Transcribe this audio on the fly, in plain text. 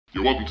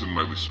Yo, welcome to the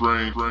Nightly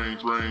Strange.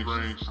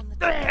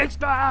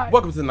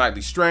 Welcome to the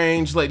Nightly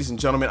Strange, ladies and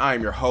gentlemen. I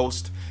am your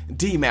host,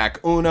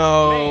 D-Mac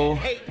Uno,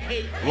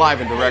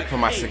 live and direct from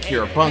my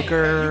secure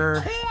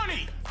bunker.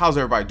 How's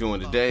everybody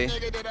doing today?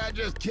 First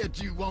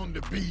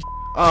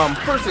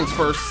things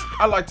first,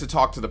 I like to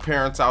talk to the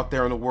parents out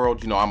there in the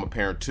world. You know, I'm a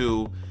parent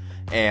too,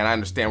 and I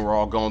understand we're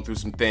all going through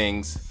some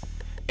things.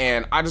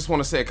 And I just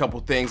want to say a couple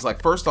things.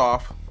 Like, first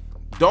off,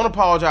 don't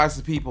apologize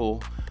to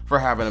people for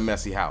having a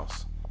messy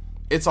house.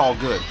 It's all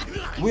good.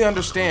 We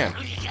understand.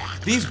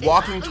 These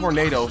walking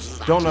tornadoes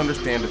don't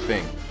understand a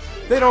thing.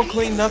 They don't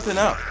clean nothing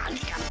up.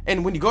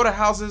 And when you go to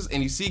houses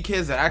and you see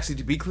kids that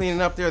actually be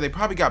cleaning up there, they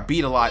probably got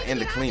beat a lot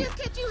into cleaning.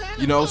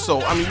 You know,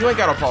 so, I mean, you ain't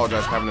got to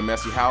apologize for having a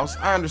messy house.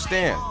 I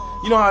understand.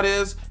 You know how it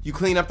is? You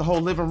clean up the whole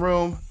living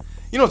room.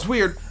 You know, it's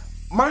weird.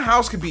 My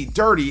house could be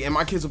dirty and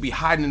my kids will be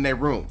hiding in their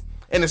room.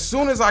 And as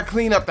soon as I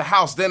clean up the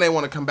house, then they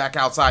want to come back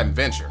outside and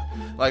venture.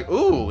 Like,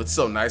 ooh, it's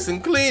so nice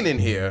and clean in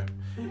here.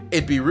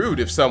 It'd be rude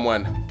if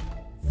someone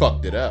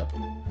fucked it up.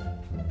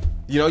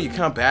 You know, you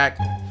come back,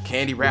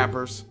 candy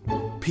wrappers,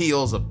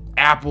 peels of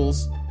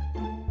apples.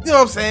 You know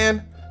what I'm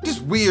saying?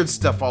 Just weird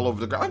stuff all over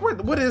the ground.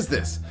 Like, what is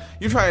this?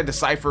 You're trying to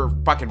decipher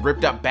fucking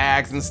ripped up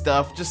bags and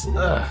stuff. Just, You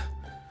know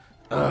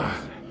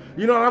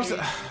what I'm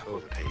saying?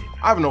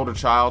 I have an older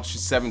child.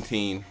 She's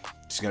 17.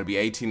 She's going to be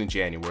 18 in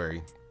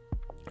January.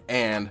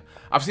 And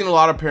I've seen a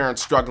lot of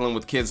parents struggling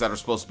with kids that are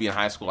supposed to be in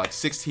high school, like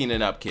 16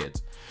 and up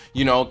kids.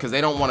 You know, because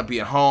they don't want to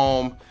be at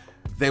home.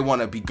 They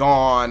want to be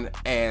gone,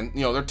 and,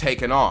 you know, they're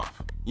taking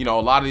off. You know,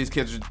 a lot of these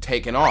kids are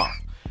taking off.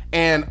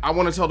 And I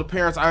want to tell the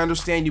parents, I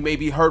understand you may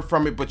be hurt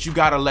from it, but you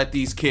got to let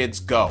these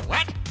kids go.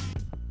 What?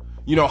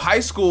 You know,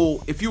 high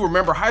school, if you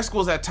remember, high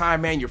school is that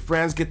time, man, your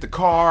friends get the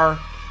car.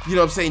 You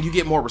know what I'm saying? You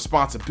get more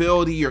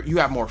responsibility, you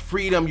have more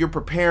freedom. You're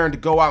preparing to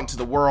go out into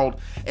the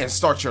world and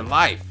start your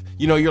life.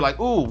 You know, you're like,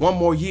 ooh, 1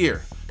 more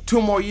year,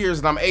 2 more years,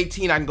 and I'm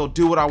 18, I can go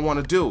do what I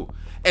want to do.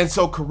 And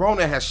so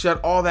Corona has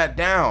shut all that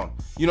down.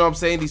 You know what I'm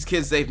saying? These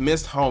kids, they've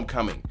missed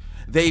homecoming.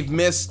 They've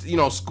missed, you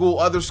know,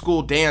 other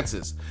school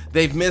dances.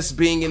 They've missed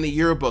being in the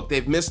yearbook.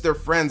 They've missed their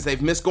friends.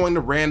 They've missed going to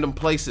random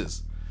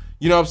places.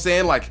 You know what I'm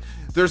saying? Like,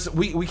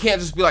 we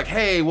can't just be like,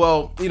 hey,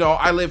 well, you know,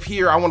 I live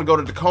here. I want to go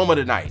to Tacoma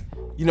tonight,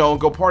 you know,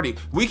 and go party.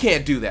 We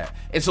can't do that.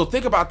 And so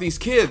think about these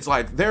kids.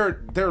 Like, they're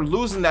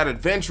losing that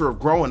adventure of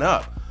growing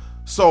up.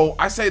 So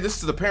I say this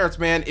to the parents,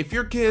 man, if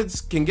your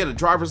kids can get a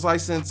driver's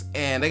license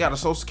and they got a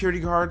social security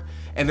card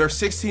and they're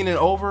 16 and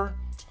over,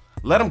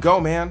 let them go,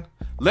 man.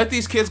 Let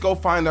these kids go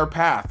find their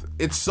path.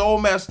 It's so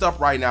messed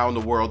up right now in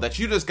the world that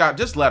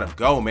just let them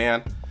go,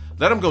 man.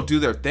 Let them go do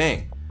their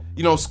thing.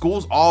 You know,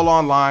 school's all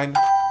online.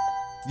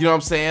 You know what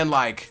I'm saying?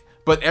 Like,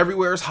 but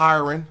everywhere is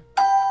hiring.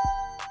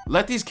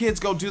 Let these kids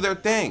go do their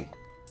thing.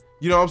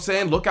 You know what I'm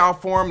saying? Look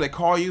out for them. They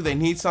call you. They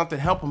need something.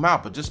 Help them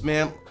out. But just,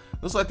 man,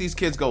 let's let these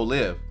kids go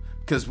live.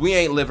 Because we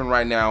ain't living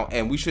right now,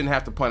 and we shouldn't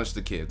have to punish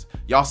the kids.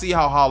 Y'all see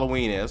how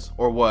Halloween is,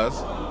 or was.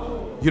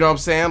 You know what I'm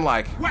saying?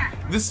 Like,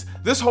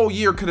 this whole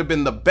year could have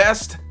been the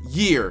best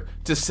year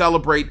to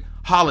celebrate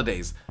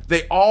holidays.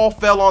 They all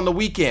fell on the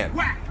weekend.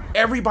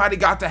 Everybody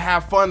got to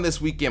have fun this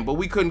weekend, but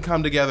we couldn't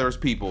come together as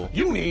people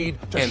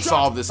and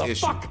solve this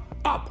issue.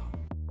 Up.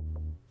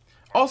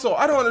 Also,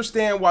 I don't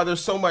understand why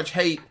there's so much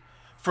hate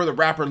for the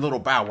rapper Lil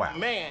Bow Wow.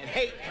 Man,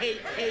 hate.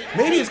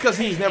 Maybe it's because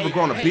he's never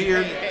grown a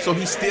beard, so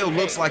he still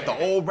looks like the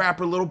old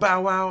rapper Lil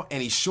Bow Wow,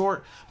 and he's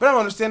short. But I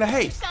don't understand the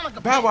hate.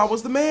 Bow Wow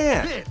was the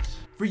man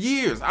for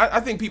years. I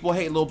think people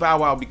hate Lil Bow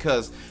Wow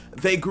because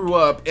they grew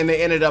up and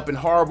they ended up in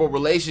horrible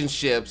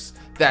relationships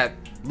that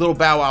Lil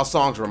Bow Wow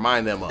songs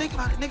remind them of. Think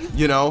about it, nigga.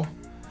 You know?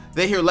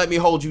 They hear Let Me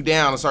Hold You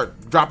Down and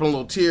start dropping a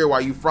little tear while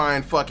you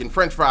frying fucking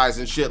french fries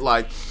and shit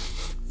like,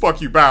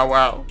 fuck you, Bow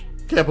Wow.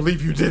 Can't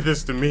believe you did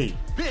this to me.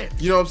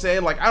 You know what I'm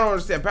saying? Like, I don't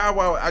understand. Bow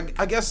Wow,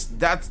 I guess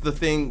that's the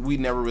thing we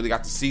never really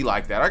got to see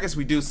like that. I guess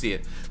we do see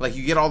it. Like,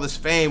 you get all this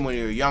fame when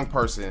you're a young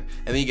person,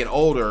 and then you get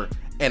older,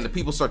 and the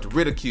people start to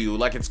ridicule you.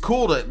 Like, it's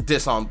cool to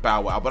diss on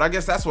Bow Wow, but I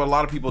guess that's what a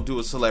lot of people do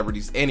with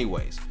celebrities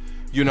anyways.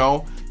 You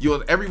know?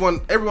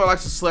 Everyone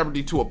likes a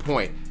celebrity to a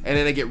point, and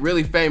then they get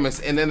really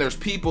famous, and then there's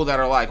people that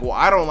are like, well,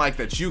 I don't like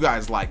that you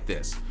guys like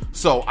this,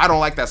 so I don't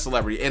like that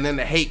celebrity, and then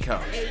the hate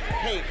comes.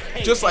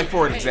 Just like,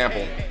 for an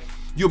example,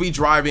 you'll be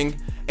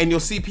driving and you'll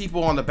see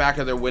people on the back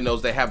of their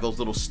windows, they have those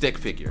little stick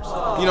figures.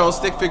 You know,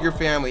 stick figure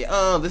family.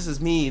 Oh, this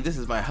is me, this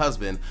is my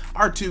husband,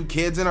 our 2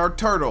 kids and our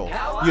turtle.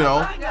 You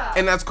know?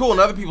 And that's cool. And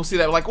other people see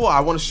that like, well,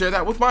 I want to share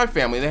that with my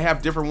family. They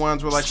have different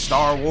ones where like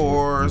Star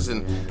Wars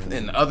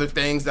and other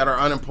things that are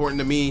unimportant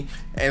to me.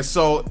 And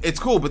so it's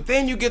cool. But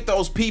then you get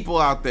those people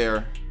out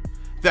there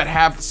that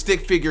have stick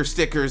figure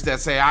stickers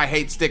that say, I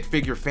hate stick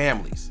figure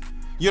families.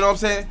 You know what I'm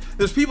saying?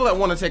 There's people that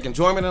want to take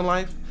enjoyment in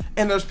life,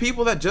 and there's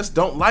people that just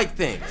don't like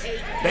things.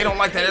 They don't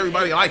like that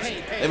everybody likes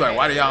it. They're like,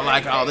 why do y'all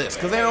like all this?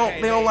 Because they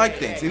don't like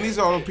things. And these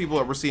are all the people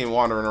that we're seeing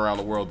wandering around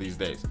the world these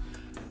days.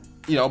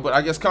 You know, but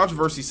I guess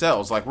controversy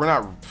sells. Like,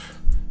 the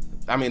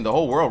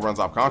whole world runs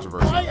off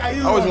controversy. I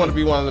always want to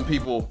be one of the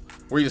people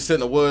where you just sit in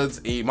the woods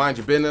and you mind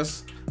your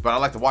business, but I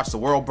like to watch the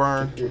world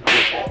burn.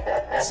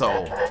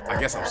 So I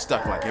guess I'm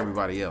stuck like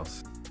everybody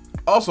else.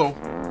 Also,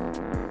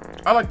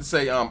 I like to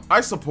say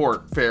I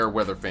support fair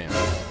weather fans.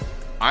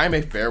 I am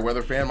a fair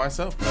weather fan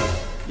myself.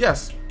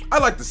 Yes, I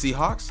like the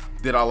Seahawks.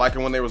 Did I like it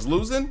when they was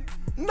losing?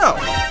 No,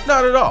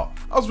 not at all.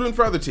 I was rooting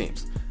for other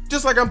teams,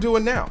 just like I'm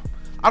doing now.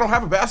 I don't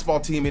have a basketball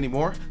team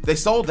anymore. They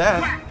sold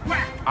that.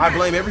 I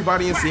blame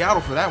everybody in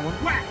Seattle for that one.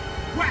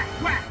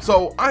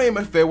 So I am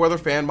a fair weather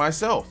fan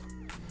myself.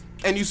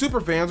 And you super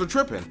fans are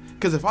tripping,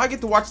 because if I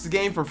get to watch the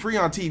game for free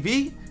on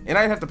TV and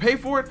I didn't have to pay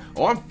for it,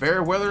 oh, I'm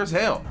fair weather as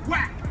hell.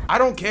 I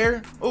don't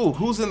care. Ooh,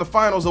 who's in the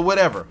finals or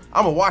whatever.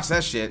 I'm gonna watch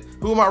that shit.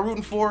 Who am I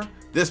rooting for?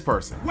 This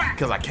person,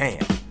 because I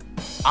can.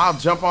 I'll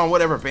jump on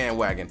whatever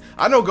bandwagon.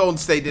 I know Golden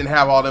State didn't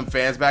have all them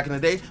fans back in the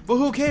day, but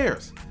who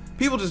cares?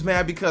 People just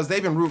mad because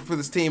they've been rooting for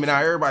this team and now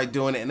everybody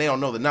doing it and they don't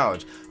know the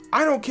knowledge.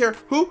 I don't care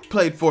who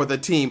played for the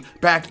team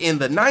back in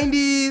the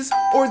 90s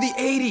or the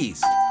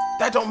 80s.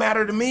 That don't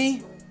matter to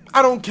me.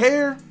 I don't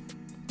care.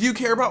 Do you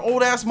care about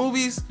old ass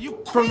movies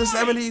from the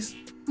 70s?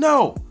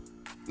 No.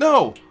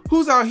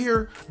 Who's out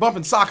here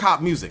bumping sock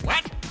hop music?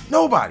 What?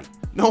 Nobody.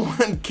 No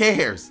one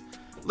cares.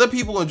 Let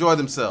people enjoy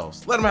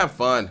themselves. Let them have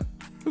fun.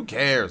 Who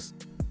cares?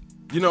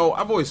 You know,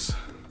 I've always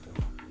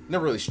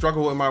never really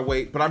struggled with my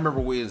weight, but I remember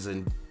we was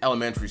in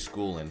elementary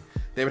school and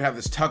they would have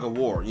this tug of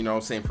war, you know what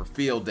I'm saying, for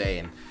field day,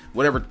 and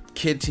whatever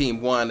kid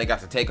team won, they got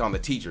to take on the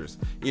teachers.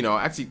 You know,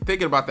 actually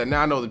thinking about that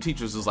now, I know the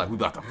teachers was like, we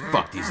about to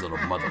fuck these little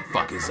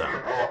motherfuckers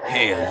up.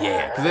 Hell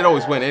yeah, because they'd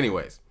always win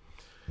anyways.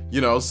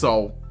 You know,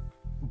 so,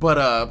 but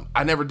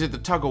I never did the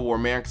tug of war,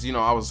 man, because, you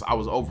know, I was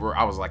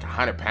like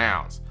 100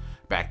 pounds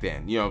back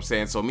then, you know what I'm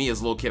saying? So me as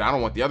a little kid, I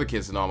don't want the other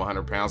kids to know I'm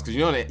 100 pounds, because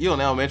you're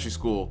in elementary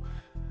school,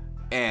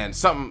 and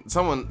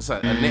someone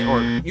said,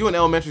 or you in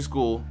elementary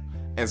school,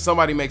 and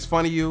somebody makes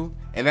fun of you,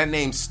 and that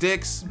name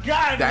sticks,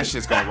 that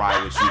shit's gonna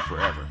ride with you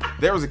forever.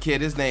 There was a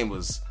kid, his name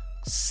was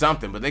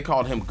something, but they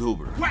called him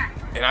Goober.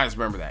 And I just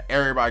remember that.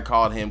 Everybody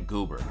called him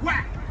Goober.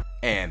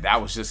 And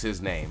that was just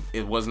his name.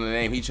 It wasn't the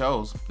name he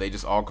chose. They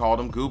just all called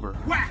him Goober.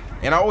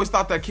 And I always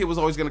thought that kid was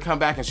always gonna come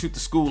back and shoot the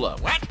school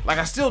up. Like,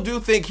 I still do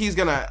think he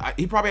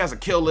probably has a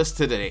kill list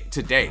today.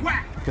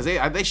 Because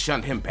they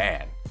shunned him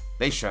bad.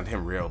 They shunned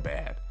him real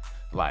bad.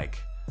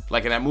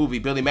 Like in that movie,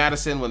 Billy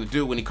Madison, when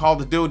he called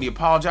the dude and he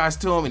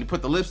apologized to him and he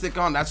put the lipstick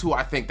on, that's who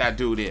I think that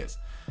dude is.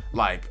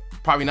 Like,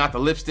 probably not the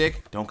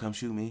lipstick, don't come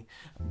shoot me,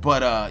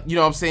 but you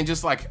know what I'm saying,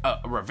 just like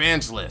a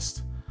revenge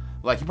list.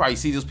 Like, you probably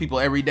see those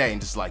people every day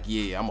and just like,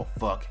 yeah, I'm gonna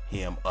fuck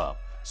him up.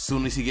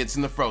 Soon as he gets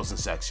in the frozen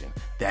section,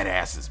 that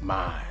ass is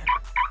mine.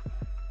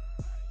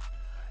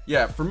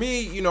 Yeah, for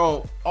me, you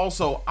know,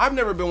 also, I've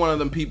never been one of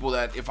them people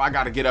that if I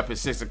gotta get up at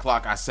 6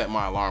 o'clock, I set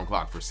my alarm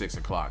clock for 6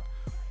 o'clock.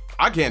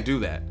 I can't do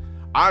that.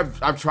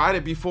 I've tried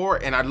it before,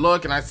 and I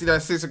look and I see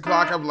that 6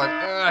 o'clock, I'm like,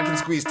 I can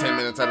squeeze 10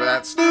 minutes out of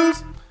that,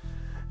 snooze.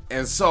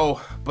 And so,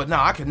 but no,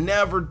 I can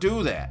never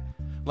do that.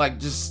 Like,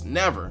 just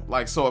never.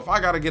 Like, so if I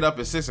gotta get up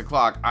at 6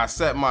 o'clock, I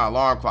set my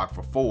alarm clock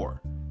for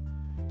 4.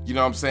 You know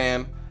what I'm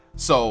saying?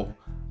 So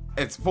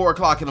it's 4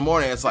 o'clock in the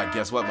morning, it's like,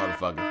 guess what,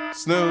 motherfucker?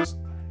 Snooze.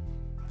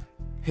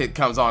 Hit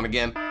comes on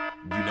again.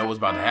 You know what's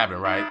about to happen,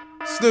 right?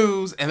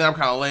 Snooze. And then I'm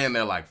kind of laying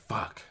there like,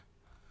 fuck.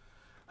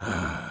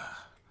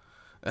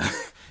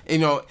 You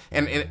know,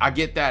 and I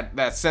get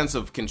that sense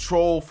of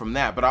control from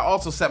that, but I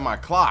also set my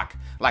clock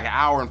like an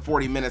hour and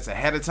 40 minutes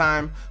ahead of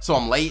time, so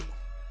I'm late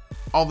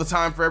all the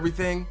time for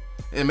everything.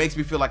 It makes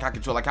me feel like I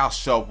control, like I'll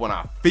show up when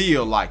I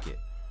feel like it.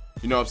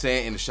 You know what I'm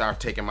saying? In the shower,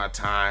 taking my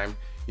time.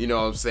 You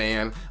know what I'm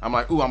saying? I'm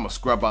like, ooh, I'm gonna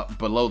scrub up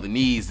below the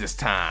knees this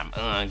time.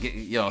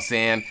 You know what I'm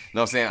saying? You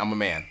know what I'm saying? I'm a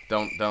man.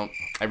 Don't.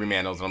 Every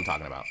man knows what I'm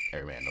talking about.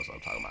 Every man knows what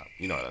I'm talking about.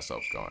 You know where that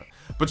soap's going.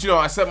 But you know,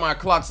 I set my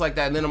clocks like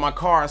that, and then in my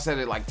car, I set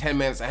it like 10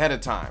 minutes ahead of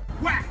time.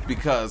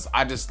 Because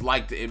I just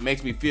liked it. It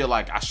makes me feel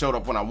like I showed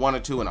up when I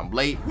wanted to, and I'm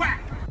late.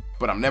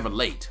 But I'm never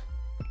late.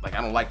 Like,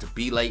 I don't like to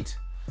be late.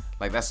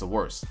 Like, that's the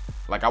worst.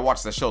 Like, I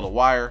watched that show The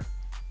Wire,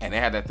 and they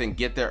had that thing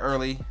Get There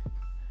Early.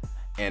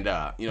 And,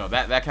 you know,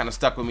 that kind of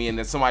stuck with me. And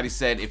then somebody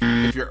said,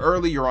 if you're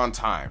early, you're on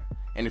time.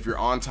 And if you're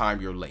on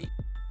time, you're late.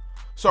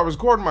 So I was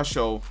recording my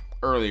show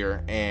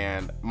earlier,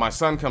 and my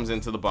son comes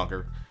into the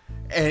bunker,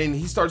 and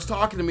he starts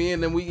talking to me.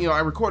 And then I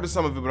recorded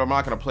some of it, but I'm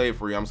not going to play it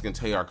for you. I'm just going to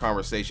tell you our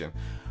conversation.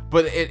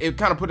 But it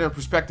kind of put it in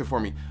perspective for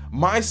me.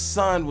 My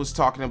son was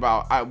talking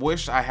about, I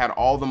wish I had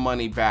all the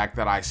money back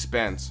that I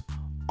spent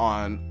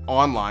on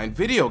online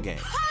video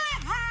games.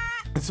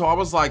 And so I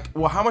was like,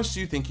 well, how much do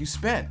you think you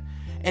spent?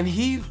 And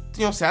he,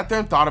 sat there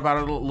and thought about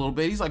it a little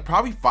bit. He's like,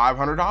 probably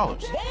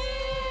 $500.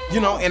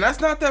 And that's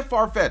not that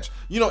far-fetched.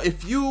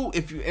 If you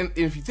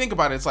think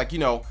about it, it's like,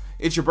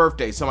 it's your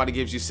birthday, somebody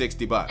gives you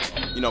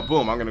 $60.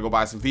 Boom, I'm gonna go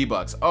buy some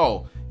V-Bucks.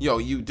 Oh,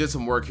 you did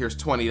some work, here's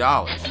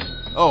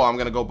 $20. Oh, I'm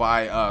gonna go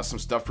buy some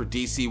stuff for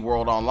DC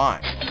World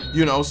Online.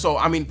 So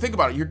I mean, think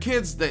about it. Your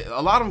kids,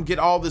 a lot of them get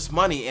all this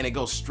money and it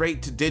goes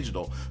straight to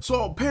digital.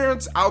 So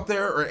parents out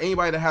there, or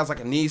anybody that has like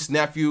a niece,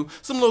 nephew,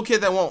 some little kid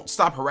that won't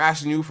stop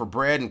harassing you for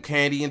bread and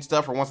candy and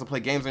stuff, or wants to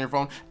play games on your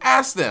phone,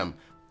 ask them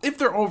if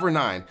they're over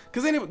 9,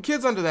 because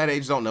kids under that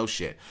age don't know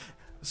shit.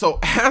 So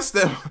ask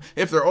them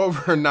if they're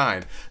over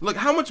 9. Look,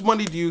 how much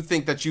money do you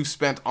think that you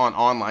spent on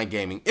online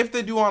gaming, if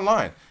they do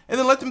online? And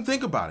then let them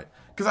think about it.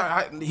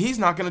 Because he's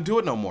not going to do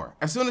it no more.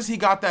 As soon as he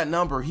got that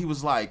number, he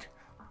was like,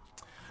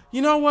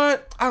 you know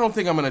what? I don't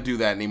think I'm going to do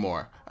that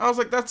anymore. I was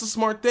like, that's a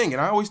smart thing.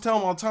 And I always tell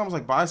him all the time, I was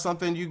like, buy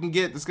something you can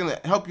get that's going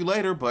to help you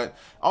later. But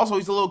also,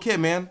 he's a little kid,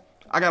 man.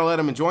 I got to let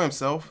him enjoy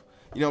himself.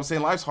 You know what I'm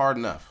saying? Life's hard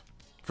enough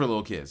for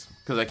little kids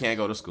because they can't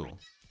go to school.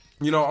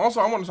 You know, also,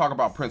 I want to talk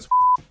about Prince.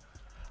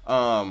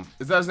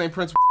 Is that his name,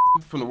 Prince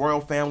from the royal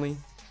family?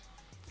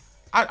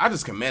 I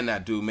just commend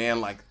that dude,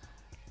 man. Like,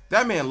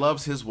 that man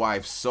loves his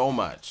wife so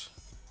much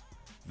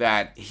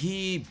that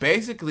he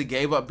basically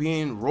gave up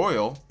being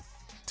royal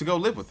to go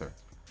live with her.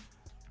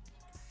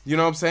 You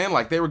know what I'm saying?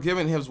 Like, they were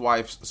giving his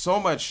wife so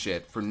much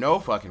shit for no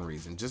fucking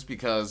reason, just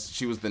because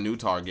she was the new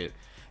target.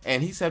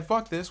 And he said,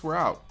 fuck this, we're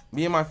out.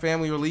 Me and my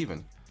family are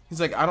leaving.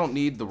 He's like, I don't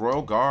need the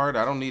royal guard.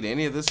 I don't need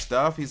any of this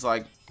stuff. He's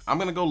like, I'm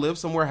going to go live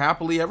somewhere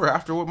happily ever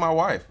after with my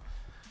wife.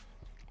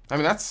 I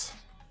mean, that's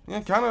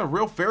kind of a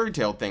real fairy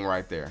tale thing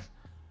right there.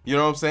 You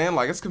know what I'm saying?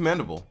 Like, it's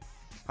commendable.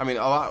 I mean,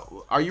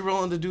 are you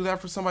willing to do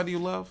that for somebody you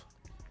love?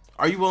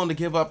 Are you willing to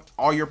give up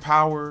all your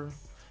power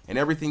and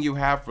everything you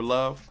have for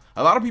love?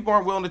 A lot of people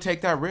aren't willing to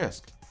take that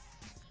risk.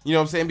 You know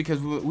what I'm saying? Because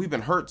we've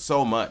been hurt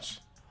so much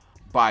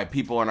by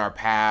people in our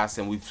past,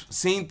 and we've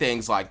seen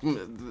things like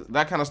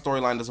that kind of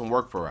storyline doesn't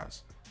work for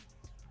us.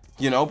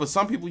 You know, but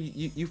some people,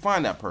 you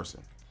find that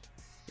person.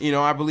 You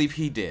know, I believe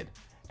he did,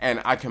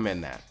 and I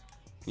commend that.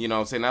 You know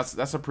what I'm saying?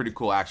 That's a pretty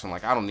cool action.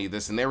 Like, I don't need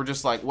this. And they were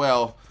just like,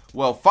 well,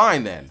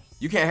 fine then.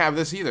 You can't have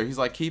this either. He's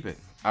like, keep it.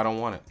 I don't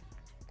want it.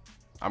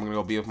 I'm going to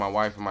go be with my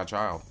wife and my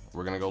child.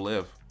 We're going to go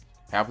live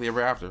happily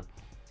ever after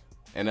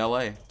in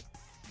LA.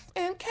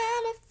 In California.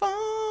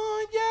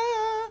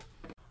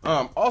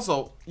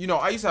 Also, you know,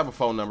 I used to have a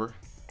phone number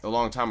a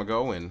long time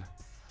ago, and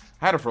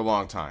I had it for a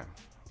long time.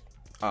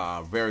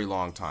 Very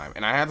long time.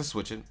 And I had to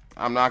switch it.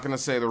 I'm not going to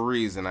say the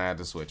reason I had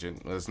to switch it.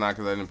 It's not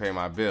because I didn't pay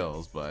my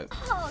bills, but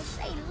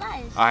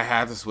I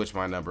had to switch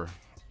my number.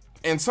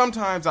 And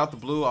sometimes out the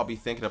blue, I'll be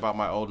thinking about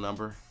my old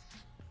number.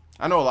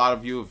 I know a lot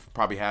of you have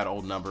probably had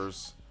old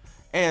numbers.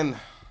 And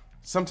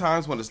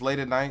sometimes when it's late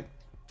at night,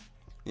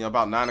 you know,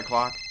 about 9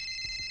 o'clock,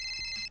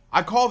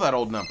 I call that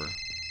old number.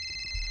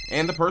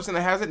 And the person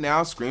that has it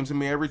now screams at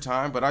me every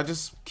time, but I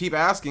just keep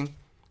asking,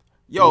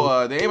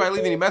 yo, did anybody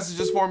leave any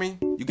messages for me?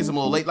 You get some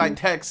little late night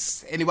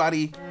texts?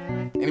 Anybody?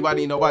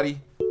 Nobody?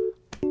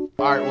 All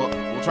right, well,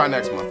 we'll try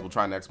next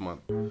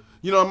month.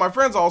 You know, my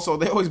friends also,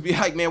 they always be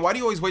like, man, why do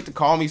you always wait to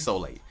call me so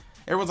late?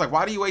 Everyone's like,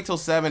 why do you wait till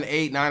 7,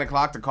 8, 9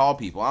 o'clock to call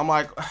people? I'm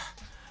like,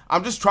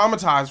 I'm just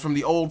traumatized from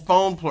the old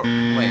phone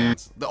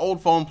plans. The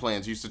old phone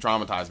plans used to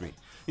traumatize me.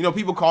 You know,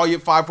 people call you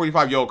at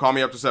 5:45, yo, call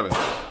me after 7.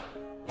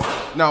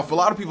 Now, if a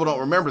lot of people don't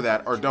remember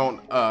that, or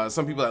don't,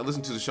 some people that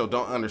listen to the show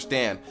don't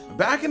understand,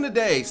 back in the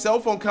day, cell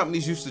phone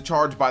companies used to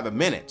charge by the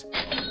minute.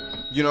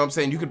 You know what I'm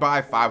saying? You could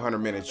buy 500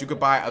 minutes. You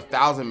could buy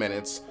 1,000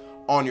 minutes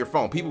on your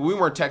phone. We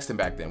weren't texting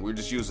back then. We were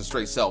just using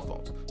straight cell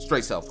phones.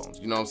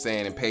 You know what I'm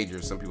saying? And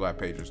pagers. Some people have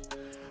pagers.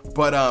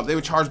 But they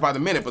would charge by the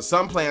minute. But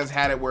some plans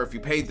had it where if you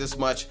paid this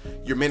much,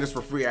 your minutes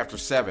were free after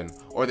 7,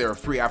 or they were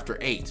free after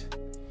 8.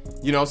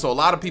 You know, so a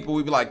lot of people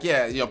would be like,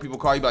 yeah, you know, people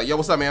call you, be like, yo,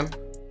 what's up, man?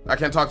 I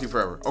can't talk to you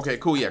forever. Okay,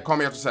 cool, yeah, call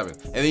me after 7.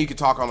 And then you could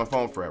talk on the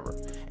phone forever.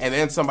 And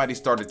then somebody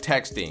started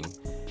texting,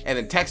 and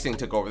then texting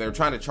took over. They were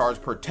trying to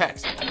charge per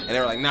text. And they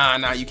were like,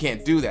 nah, you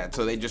can't do that.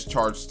 So they just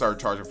started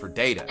charging for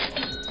data.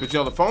 But you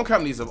know, the phone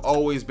companies have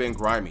always been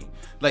grimy.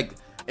 Like,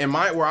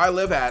 where I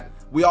live at,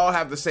 we all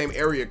have the same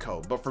area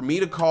code. But for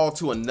me to call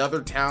to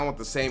another town with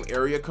the same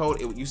area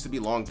code, it used to be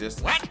long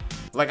distance. What?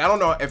 Like, I don't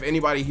know if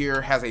anybody here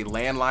has a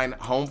landline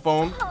home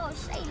phone.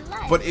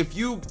 But if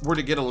you were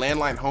to get a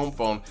landline home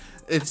phone,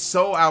 it's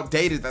so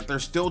outdated that they're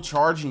still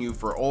charging you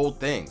for old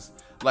things.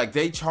 Like,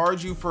 they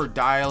charge you for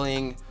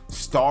dialing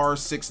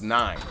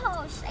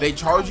 *69. They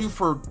charge you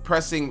for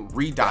pressing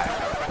redial.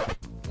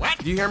 What?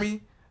 Do you hear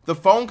me? The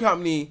phone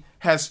company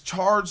has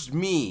charged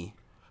me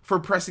for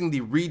pressing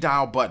the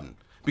redial button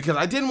because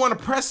I didn't want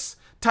to press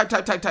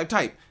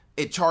type.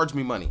 It charged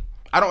me money.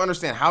 I don't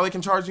understand how they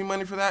can charge me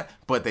money for that,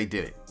 but they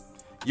did it.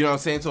 You know what I'm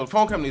saying? So the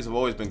phone companies have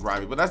always been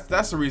grimy, but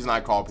that's the reason I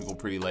call people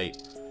pretty late.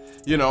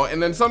 You know,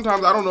 and then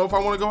sometimes I don't know if I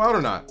want to go out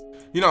or not.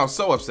 You know, I was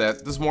so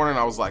upset. This morning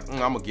I was like, I'm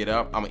going to get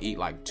up. I'm going to eat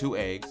like 2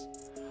 eggs.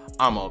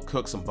 I'm going to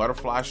cook some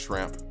butterfly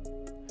shrimp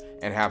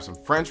and have some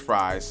French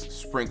fries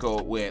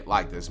sprinkled with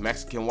like this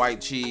Mexican white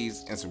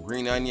cheese and some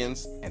green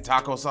onions and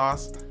taco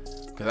sauce.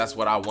 Because that's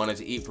what I wanted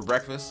to eat for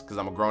breakfast because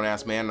I'm a grown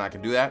ass man and I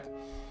can do that.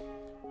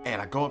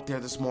 And I go up there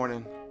this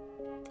morning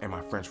and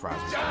my French fries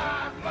was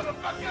gone.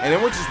 And they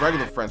weren't just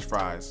regular French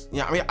fries.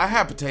 Yeah, I mean, I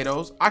have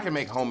potatoes. I can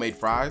make homemade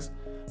fries.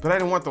 But I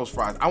didn't want those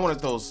fries. I wanted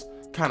those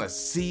kind of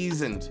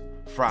seasoned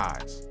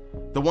fries.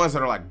 The ones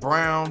that are like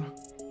brown.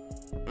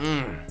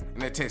 And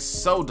they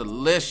taste so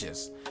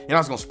delicious. And I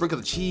was going to sprinkle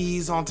the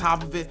cheese on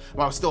top of it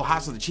while it was still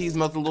hot so the cheese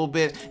melted a little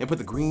bit. And put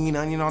the green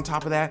onion on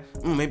top of that.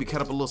 Maybe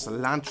cut up a little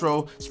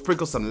cilantro.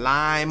 Sprinkle some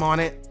lime on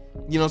it.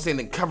 You know what I'm saying?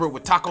 Then cover it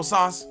with taco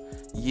sauce.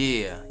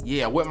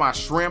 Yeah. With my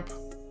shrimp.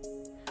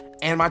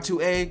 and my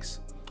 2 eggs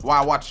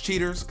while I watch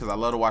Cheaters, because I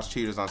love to watch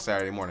Cheaters on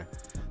Saturday morning,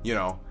 you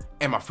know,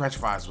 and my french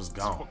fries was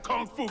gone.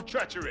 Kung fu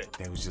treachery.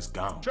 They was just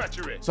gone.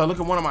 Treachery. So I look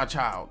at one of my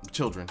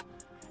children,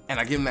 and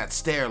I give him that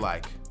stare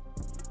like,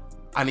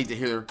 I need to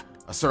hear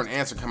a certain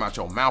answer come out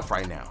your mouth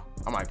right now.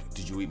 I'm like,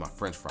 did you eat my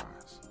french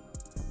fries?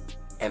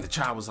 And the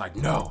child was like,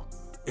 no,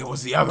 it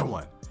was the other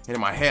one. And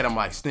in my head, I'm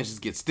like, snitches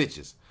get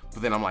stitches.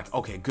 But then I'm like,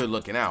 okay, good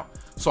looking out.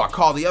 So I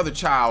call the other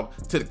child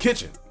to the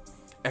kitchen.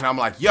 And I'm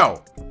like,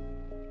 yo,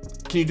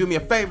 can you do me a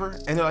favor?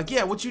 And they're like,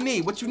 yeah, what you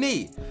need? What you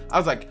need? I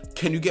was like,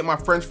 can you get my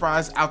french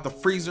fries out the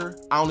freezer?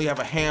 I only have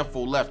a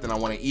handful left and I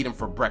want to eat them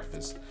for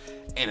breakfast.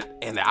 And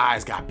the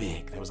eyes got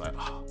big. They was like,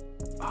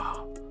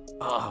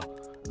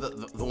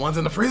 the ones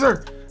in the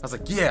freezer? I was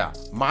like, yeah,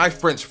 my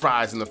french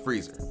fries in the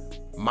freezer.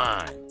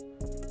 Mine.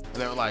 And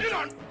they were like,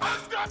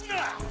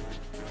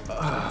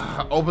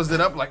 opens it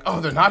up like, oh,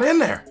 they're not in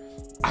there.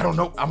 I don't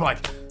know. I'm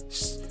like,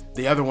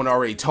 the other one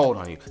already told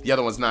on you. The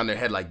other one's not in their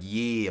head like,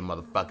 yeah,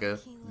 motherfucker.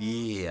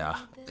 Yeah.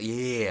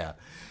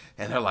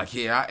 And they're like,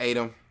 yeah, I ate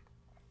them.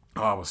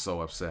 Oh, I was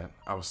so upset.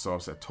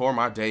 Tore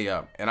my day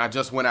up. And I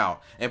just went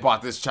out and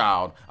bought this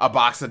child a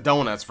box of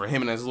donuts for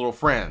him and his little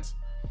friends.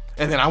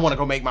 And then I want to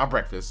go make my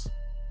breakfast.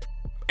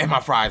 And my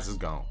fries is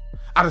gone.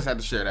 I just had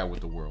to share that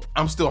with the world.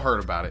 I'm still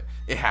hurt about it.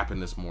 It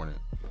happened this morning.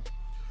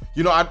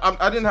 You know,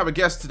 I didn't have a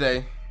guest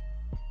today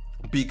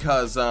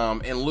because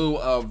in lieu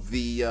of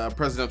the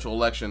presidential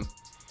election,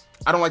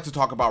 I don't like to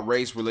talk about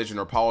race, religion,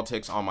 or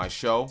politics on my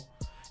show.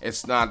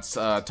 It's not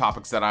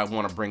topics that I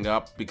want to bring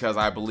up because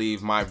I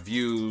believe my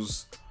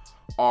views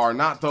are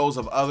not those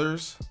of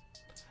others.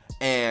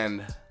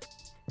 And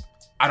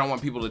I don't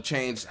want people to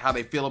change how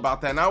they feel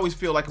about that. And I always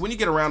feel like when you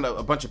get around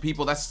a bunch of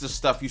people, that's just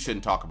stuff you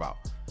shouldn't talk about.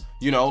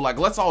 You know, like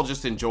let's all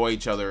just enjoy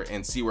each other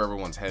and see where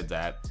everyone's head's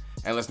at.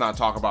 And let's not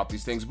talk about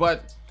these things.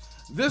 But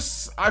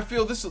I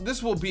feel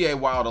this will be a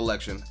wild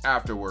election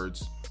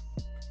afterwards.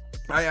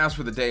 I asked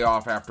for the day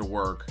off after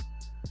work,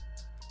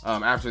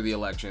 after the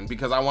election,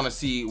 because I want to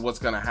see what's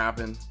going to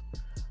happen.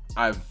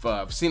 I've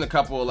seen a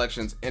couple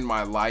elections in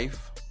my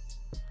life,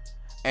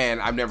 and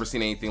I've never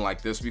seen anything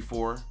like this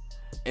before.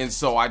 And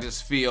so I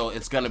just feel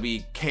it's going to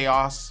be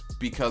chaos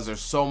because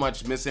there's so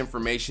much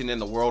misinformation in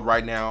the world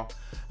right now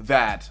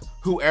that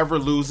whoever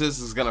loses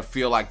is going to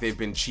feel like they've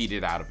been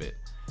cheated out of it.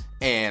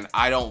 And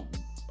I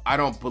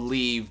don't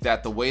believe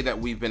that the way that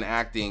we've been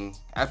acting,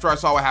 after I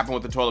saw what happened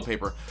with the toilet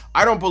paper,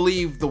 I don't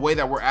believe the way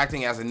that we're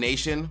acting as a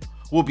nation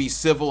will be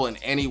civil in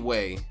any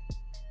way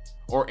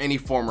or any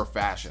form or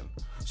fashion.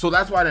 So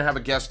that's why I didn't have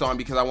a guest on,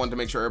 because I wanted to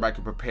make sure everybody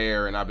could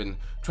prepare, and I've been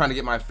trying to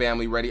get my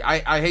family ready.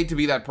 I hate to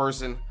be that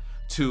person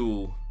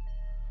to,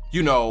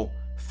 you know,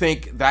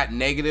 think that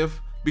negative,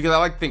 because I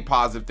like to think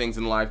positive things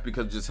in life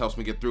because it just helps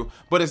me get through.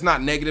 But it's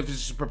not negative,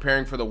 it's just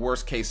preparing for the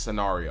worst case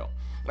scenario.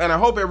 And I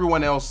hope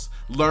everyone else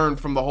learned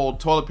from the whole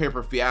toilet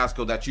paper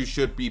fiasco that you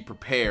should be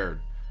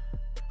prepared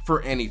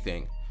for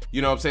anything.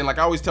 You know what I'm saying? Like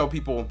I always tell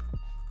people,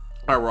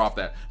 all right, we're off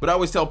that. But I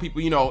always tell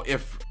people, you know,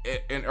 if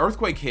an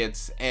earthquake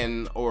hits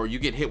or you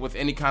get hit with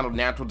any kind of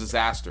natural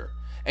disaster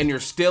and you're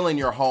still in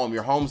your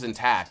home's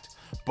intact,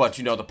 but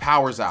you know, the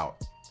power's out,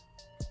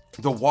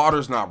 the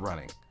water's not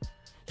running.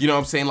 You know what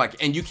I'm saying?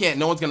 Like, and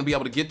no one's going to be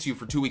able to get to you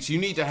for 2 weeks. You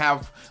need to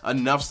have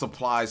enough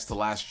supplies to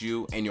last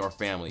you and your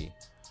family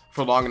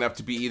for long enough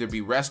to either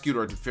be rescued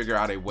or to figure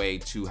out a way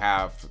to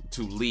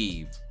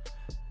leave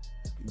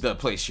the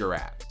place you're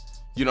at.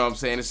 You know what I'm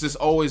saying? It's just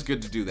always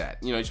good to do that.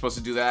 You know, you're supposed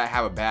to do that,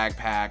 have a bag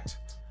packed.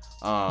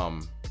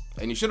 And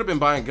you should have been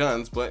buying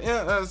guns, but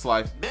yeah, that's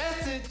life.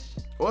 Message.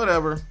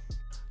 Whatever.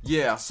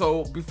 Yeah,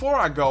 so before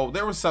I go,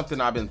 there was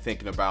something I've been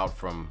thinking about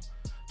from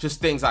just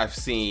things I've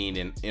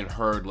seen and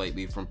heard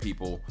lately from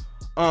people.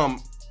 I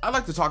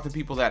like to talk to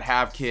people that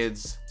have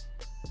kids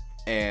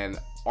and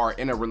are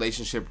in a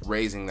relationship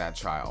raising that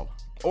child.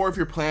 Or if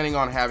you're planning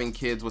on having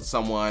kids with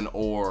someone,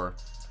 or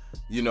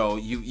you know,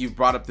 you've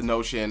brought up the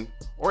notion,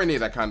 or any of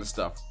that kind of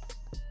stuff.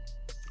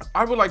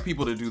 I would like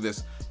people to do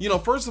this. You know,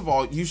 first of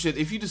all, you should,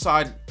 if you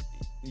decide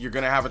you're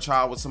gonna have a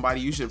child with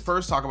somebody, you should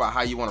first talk about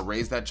how you want to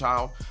raise that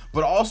child.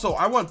 But also,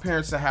 I want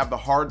parents to have the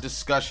hard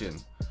discussion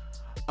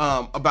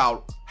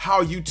about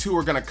how you two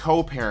are gonna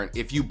co-parent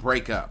if you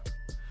break up.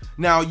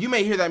 Now, you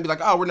may hear that and be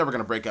like, oh, we're never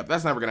gonna break up.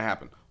 That's never gonna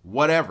happen.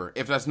 Whatever.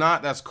 If that's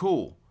not, that's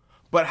cool.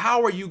 But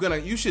how are you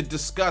you should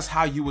discuss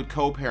how you would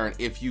co-parent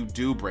if you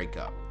do break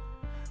up.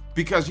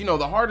 Because, you know,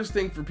 the hardest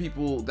thing for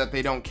people that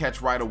they don't catch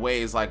right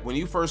away is like when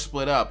you first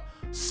split up,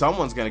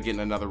 someone's going to get in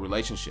another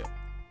relationship.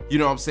 You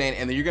know what I'm saying?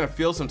 And then you're going to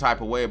feel some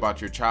type of way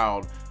about your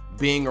child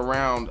being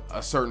around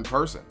a certain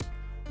person.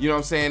 You know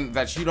what I'm saying?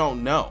 That you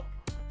don't know.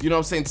 You know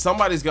what I'm saying?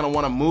 Somebody's going to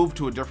want to move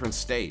to a different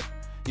state.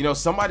 You know,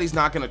 somebody's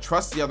not going to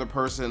trust the other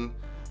person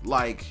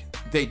like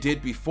they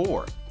did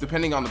before,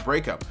 depending on the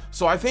breakup.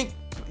 So I think,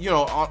 you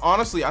know,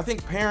 honestly, I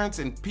think parents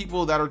and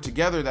people that are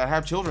together that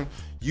have children,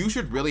 you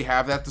should really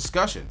have that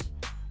discussion.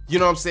 You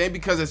know what I'm saying?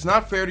 Because it's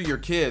not fair to your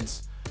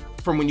kids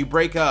from when you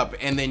break up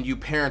and then you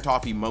parent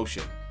off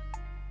emotion.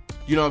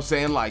 You know what I'm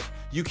saying? Like,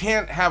 you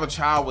can't have a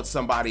child with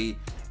somebody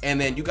and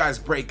then you guys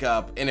break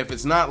up, and if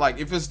it's not like,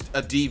 if it's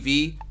a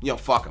DV,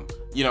 fuck them.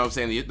 You know what I'm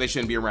saying? They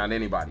shouldn't be around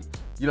anybody.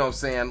 You know what I'm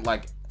saying?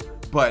 Like,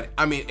 but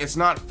I mean, it's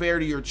not fair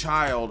to your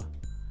child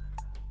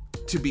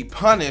to be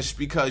punished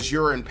because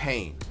you're in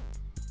pain.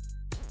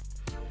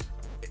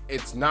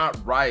 It's not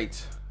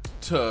right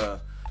to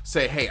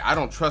say, hey, I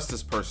don't trust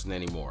this person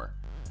anymore.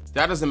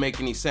 That doesn't make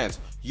any sense.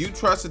 You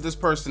trusted this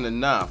person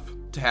enough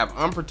to have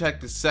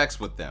unprotected sex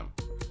with them.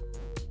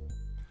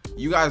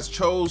 You guys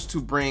chose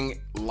to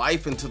bring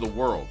life into the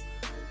world.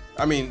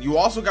 I mean, you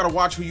also got to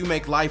watch who you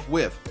make life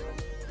with.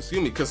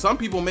 Excuse me, because some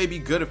people may be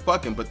good at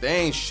fucking, but they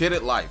ain't shit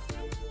at life.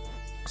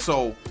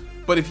 So,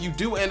 but if you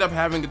do end up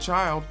having a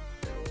child,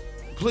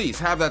 please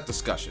have that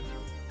discussion.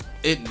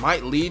 It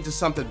might lead to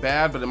something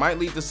bad, but it might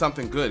lead to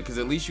something good, because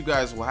at least you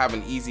guys will have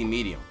an easy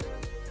medium.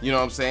 You know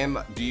what I'm saying?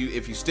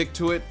 If you stick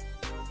to it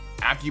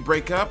after you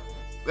break up,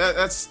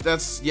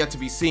 that's yet to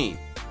be seen.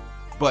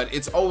 But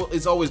it's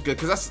always good,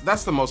 because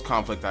that's the most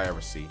conflict I ever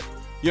see.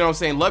 You know what I'm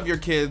saying? Love your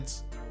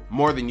kids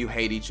more than you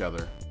hate each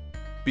other,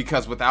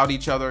 because without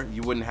each other,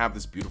 you wouldn't have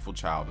this beautiful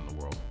child in the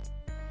world.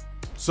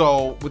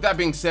 So with that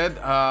being said,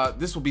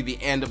 this will be the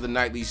end of the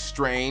Nightly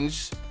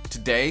Strange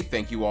today.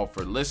 Thank you all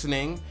for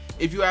listening.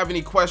 If you have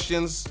any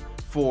questions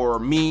for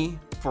me,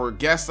 for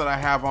guests that I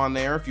have on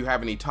there, if you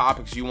have any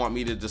topics you want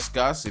me to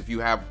discuss, if you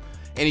have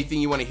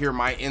anything you want to hear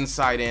my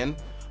insight in,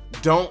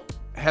 don't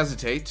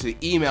hesitate to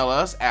email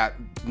us at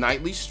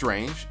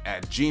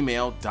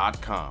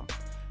nightlystrange@gmail.com.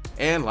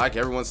 And like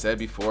everyone said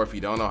before, if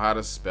you don't know how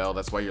to spell,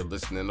 that's why you're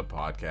listening to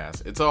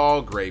podcasts. It's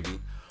all gravy.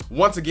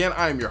 Once again,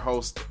 I am your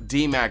host,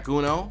 D. Mac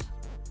Uno,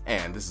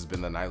 and this has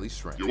been the Nightly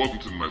Strange. You're welcome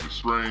to the Nightly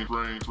Strange.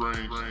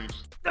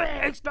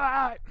 Thanks,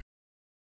 God.